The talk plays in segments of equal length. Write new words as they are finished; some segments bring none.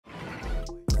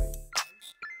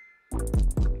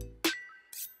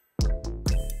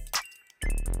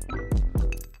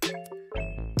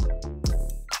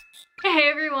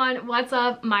everyone, what's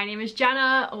up? My name is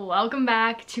Jenna. Welcome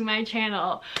back to my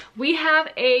channel. We have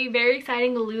a very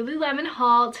exciting Lululemon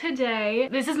haul today.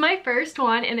 This is my first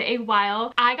one in a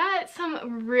while. I got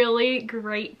some really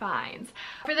great finds.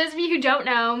 For those of you who don't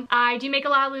know, I do make a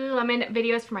lot of Lululemon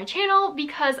videos for my channel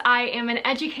because I am an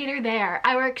educator there.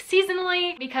 I work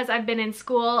seasonally because I've been in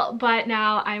school, but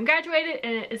now I'm graduated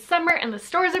and it is summer and the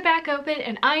stores are back open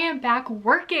and I am back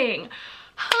working.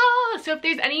 So if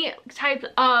there's any type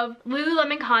of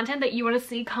Lululemon content that you want to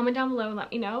see, comment down below and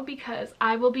let me know because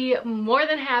I will be more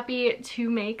than happy to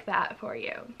make that for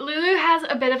you. Lulu has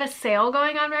a bit of a sale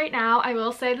going on right now. I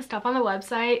will say the stuff on the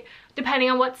website,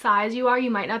 depending on what size you are, you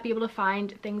might not be able to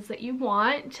find things that you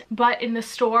want, but in the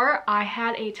store I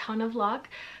had a ton of luck.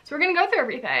 So we're gonna go through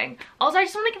everything. Also, I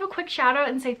just want to give a quick shout out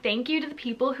and say thank you to the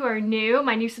people who are new,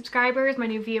 my new subscribers, my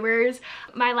new viewers.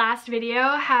 My last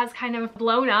video has kind of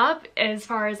blown up as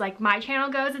far as like my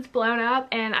channel goes. It's blown up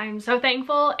and I'm so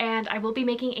thankful, and I will be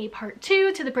making a part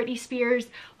 2 to the Britney Spears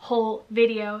whole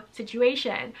video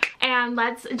situation. And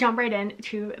let's jump right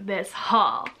into this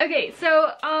haul. Okay,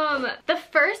 so the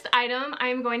first item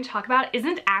I'm going to talk about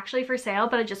isn't actually for sale,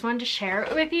 but I just wanted to share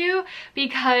it with you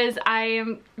because I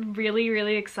am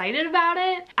really excited about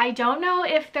it. I don't know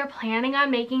if they're planning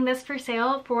on making this for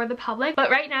sale for the public,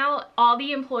 but right now all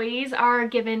the employees are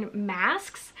given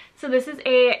masks. So this is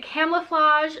a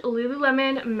camouflage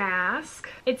Lululemon mask.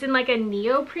 It's in like a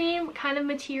neoprene kind of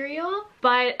material,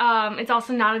 but it's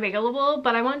also not available,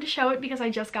 but I wanted to show it because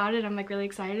I just got it. I'm like really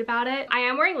excited about it. I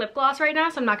am wearing lip gloss right now,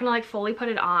 so I'm not gonna like fully put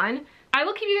it on. I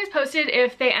will keep you guys posted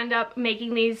if they end up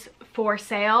making these for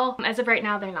sale. As of right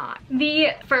now, they're not. The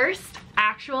first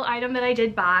actual item that I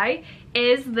did buy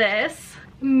is this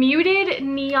muted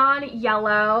neon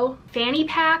yellow fanny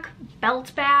pack,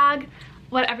 belt bag,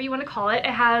 whatever you want to call it.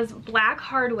 It has black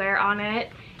hardware on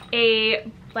it, a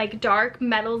like dark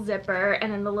metal zipper,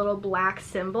 and then the little black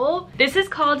symbol. This is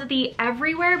called the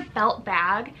Everywhere Belt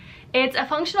Bag. It's a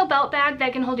functional belt bag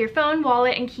that can hold your phone,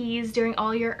 wallet, and keys during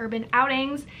all your urban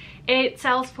outings. It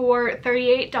sells for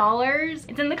 $38.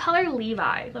 It's in the color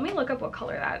Levi. Let me look up what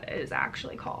color that is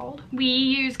actually called. We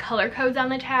use color codes on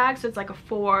the tag, so it's like a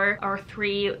 4 or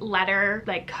 3 letter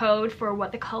like code for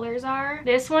what the colors are.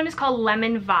 This one is called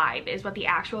Lemon Vibe is what the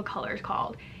actual color is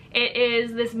called. It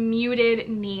is this muted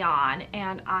neon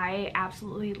and I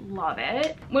absolutely love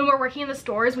it. When we're working in the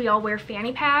stores, we all wear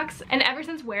fanny packs, and ever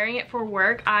since wearing it for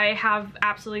work, I have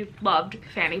absolutely loved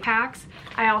fanny packs.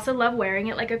 I also love wearing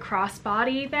it like a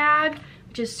crossbody bag,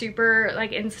 which is super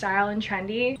like in style and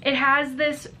trendy. It has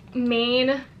this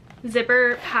main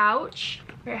zipper pouch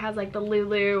where it has like the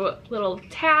Lulu little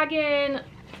tag in,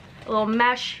 little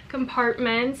mesh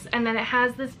compartments, and then it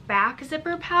has this back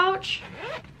zipper pouch.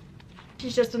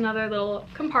 It's just another little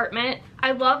compartment.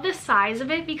 I love the size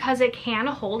of it because it can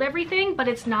hold everything, but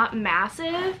it's not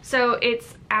massive, so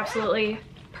it's absolutely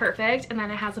perfect. And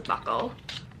then it has a buckle.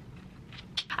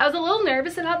 I was a little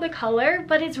nervous about the color,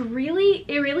 but it really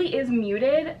is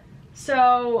muted,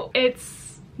 so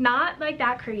it's not like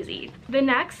that crazy. The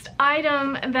next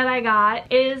item that I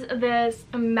got is this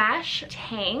mesh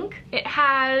tank. It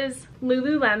has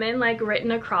Lululemon like written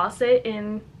across it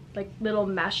in like little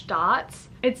mesh dots.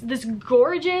 It's this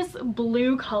gorgeous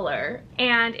blue color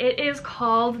and it is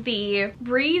called the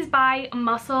Breeze by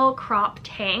Muscle Crop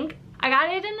Tank. I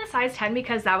got it in the size 10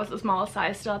 because that was the smallest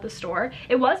size still at the store.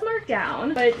 It was marked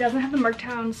down, but it doesn't have the marked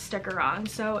down sticker on.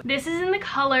 So this is in the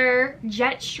color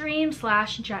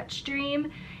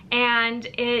Jetstream/Jetstream, and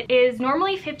it is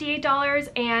normally $58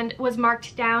 and was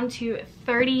marked down to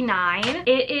 $39.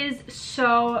 It is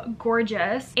so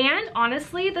gorgeous, and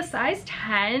honestly the size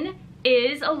 10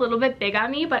 is a little bit big on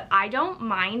me, but I don't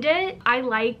mind it. I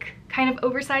like kind of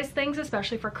oversized things,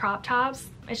 especially for crop tops.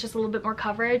 It's just a little bit more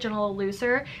coverage and a little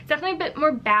looser. It's definitely a bit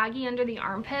more baggy under the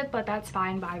armpit, but that's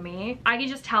fine by me. I can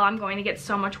just tell I'm going to get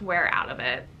so much wear out of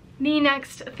it. The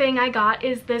next thing I got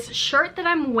is this shirt that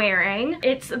I'm wearing.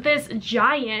 It's this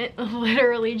giant,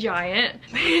 literally giant.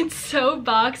 It's so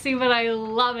boxy, but I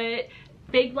love it.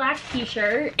 Big black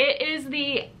t-shirt. It is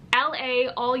the LA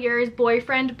All Yours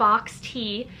Boyfriend Box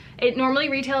Tee. It normally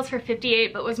retails for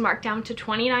 $58 but was marked down to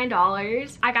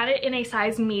 $29. I got it in a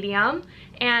size medium,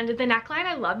 and the neckline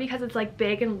I love because it's like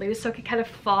big and loose so it can kind of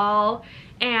fall,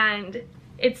 and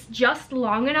it's just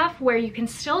long enough where you can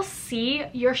still see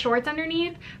your shorts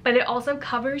underneath, but it also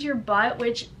covers your butt,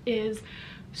 which is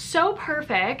so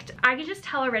perfect. I can just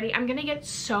tell already I'm gonna get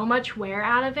so much wear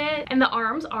out of it, and the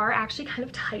arms are actually kind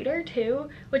of tighter too,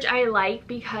 which I like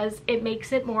because it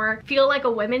makes it more feel like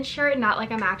a women's shirt, not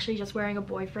like I'm actually just wearing a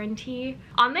boyfriend tee.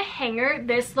 On the hanger,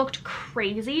 this looked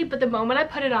crazy, but the moment I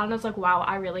put it on, I was like, wow,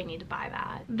 I really need to buy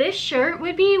that. This shirt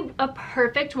would be a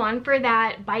perfect one for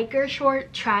that biker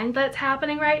short trend that's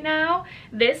happening right now.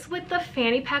 This with the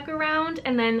fanny pack around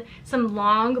and then some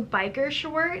long biker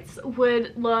shorts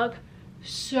would look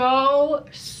so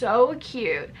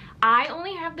cute. I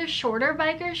only have the shorter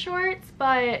biker shorts,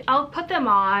 but I'll put them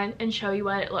on and show you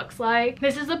what it looks like.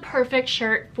 This is a perfect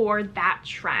shirt for that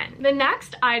trend. The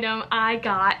next item I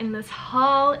got in this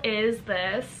haul is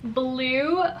this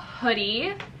blue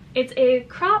hoodie. It's a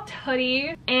cropped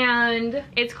hoodie and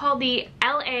it's called the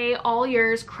LA All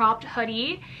Yours Cropped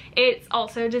Hoodie. It's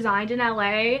also designed in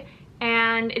LA.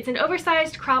 And it's an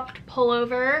oversized cropped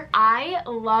pullover. I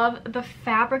love the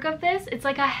fabric of this. It's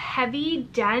like a heavy,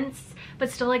 dense, but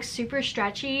still like super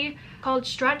stretchy. Called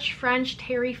Stretch French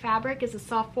Terry fabric. Is a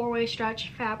soft 4-way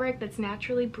stretch fabric that's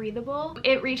naturally breathable.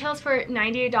 It retails for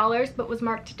 $98 but was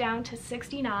marked down to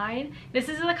 $69. This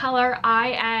is the color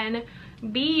INBU.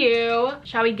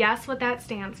 Shall we guess what that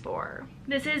stands for?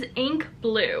 This is ink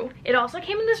blue. It also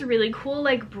came in this really cool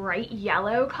like bright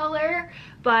yellow color,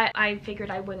 but I figured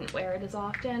I wouldn't wear it as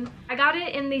often. I got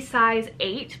it in the size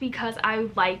 8 because I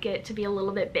like it to be a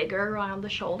little bit bigger around the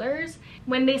shoulders.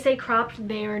 When they say cropped,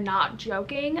 they're not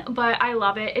joking, but I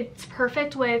love it. It's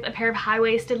perfect with a pair of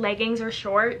high-waisted leggings or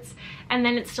shorts, and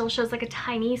then it still shows like a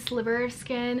tiny sliver of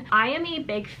skin. I am a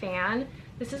big fan.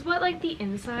 This is what like the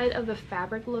inside of the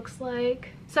fabric looks like.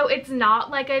 So it's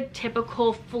not like a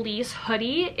typical fleece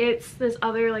hoodie. It's this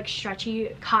other like stretchy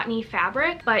cottony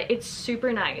fabric, but it's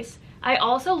super nice. I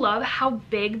also love how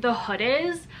big the hood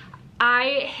is.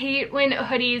 I hate when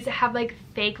hoodies have like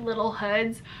fake little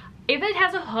hoods. If it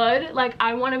has a hood, like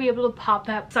I want to be able to pop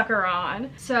that sucker on.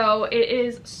 So it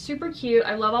is super cute.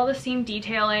 I love all the seam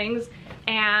detailings,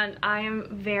 and I am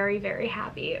very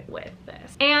happy with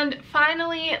this. And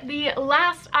finally, the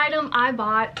last item I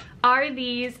bought are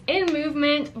these In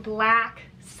Movement black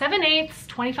 7/8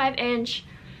 25-inch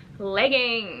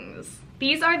leggings.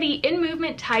 These are the In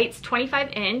Movement tights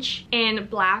 25-inch in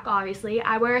black, obviously.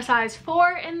 I wear a size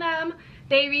 4 in them.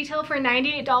 They retail for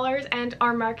 $98 and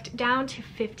are marked down to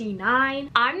 $59.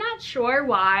 I'm not sure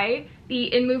why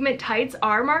the In Movement tights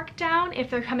are marked down, if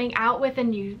they're coming out with a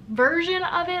new version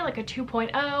of it, like a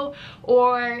 2.0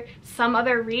 or some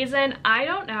other reason. I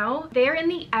don't know. They're in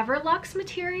the Everlux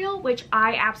material, which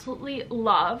I absolutely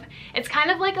love. It's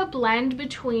kind of like a blend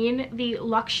between the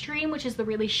Luxtreme, which is the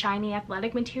really shiny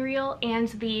athletic material, and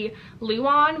the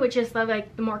Luon, which is the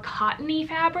like the more cottony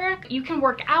fabric. You can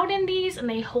work out in these and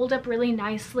they hold up really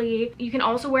nicely. You can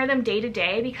also wear them day to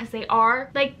day because they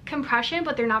are like compression,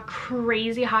 but they're not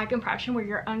crazy high compression where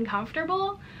you're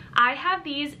uncomfortable. I have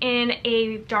these in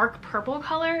a dark purple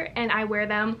color and I wear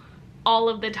them all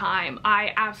of the time.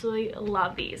 I absolutely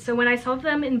love these. So when I saw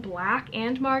them in black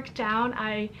and marked down,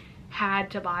 I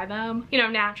had to buy them. You know,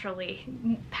 naturally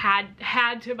had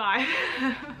to buy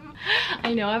them.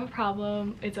 I know I have a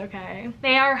problem. It's okay.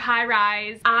 They are high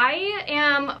rise. I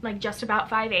am like just about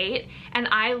 5'8", and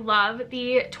I love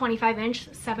the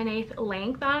 25-inch 7/8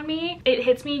 length on me. It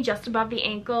hits me just above the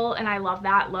ankle, and I love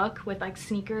that look with like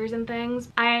sneakers and things.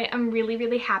 I am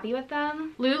really happy with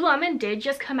them. Lululemon did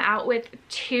just come out with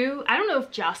 2, I don't know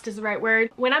if just is the right word.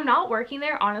 When I'm not working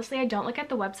there, honestly, I don't look at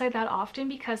the website that often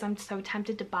because I'm so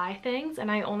tempted to buy things,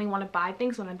 and I only want to buy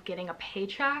things when I'm getting a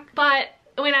paycheck. But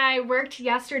when I worked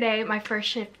yesterday, my first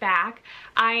shift back,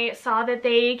 I saw that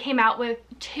they came out with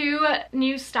 2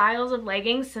 new styles of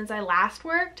leggings since I last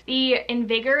worked. The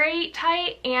Invigorate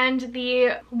tight and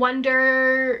the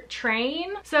Wonder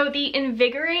Train. So the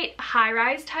Invigorate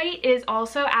high-rise tight is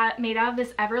also made out of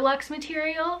this Everlux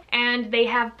material, and they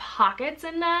have pockets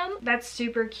in them. That's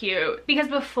super cute because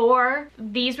before,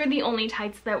 these were the only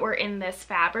tights that were in this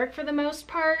fabric for the most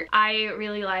part. I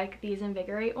really like these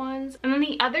Invigorate ones. And then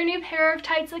the other new pair of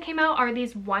tights that came out are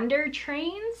these Wonder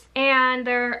Trains, and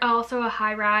they're also a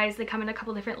high rise. They come in a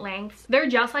couple different lengths. They're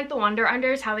just like the Wonder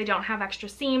Unders, how they don't have extra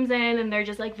seams in, and they're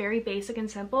just like very basic and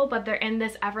simple, but they're in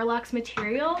this Everlux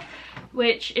material,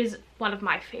 which is one of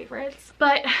my favorites.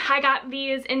 But I got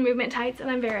these In Movement tights and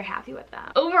I'm very happy with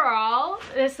them. Overall,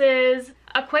 this is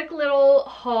a quick little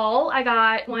haul. I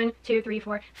got 1, 2, 3,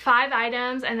 4, 5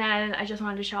 items, and then I just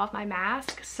wanted to show off my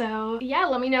mask. So yeah,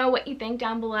 let me know what you think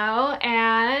down below,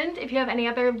 and if you have any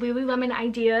other Lululemon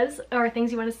ideas or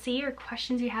things you want to see or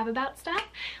questions you have about stuff,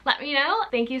 let me know.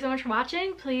 Thank you so much for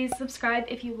watching. Please subscribe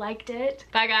if you liked it.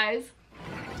 Bye guys.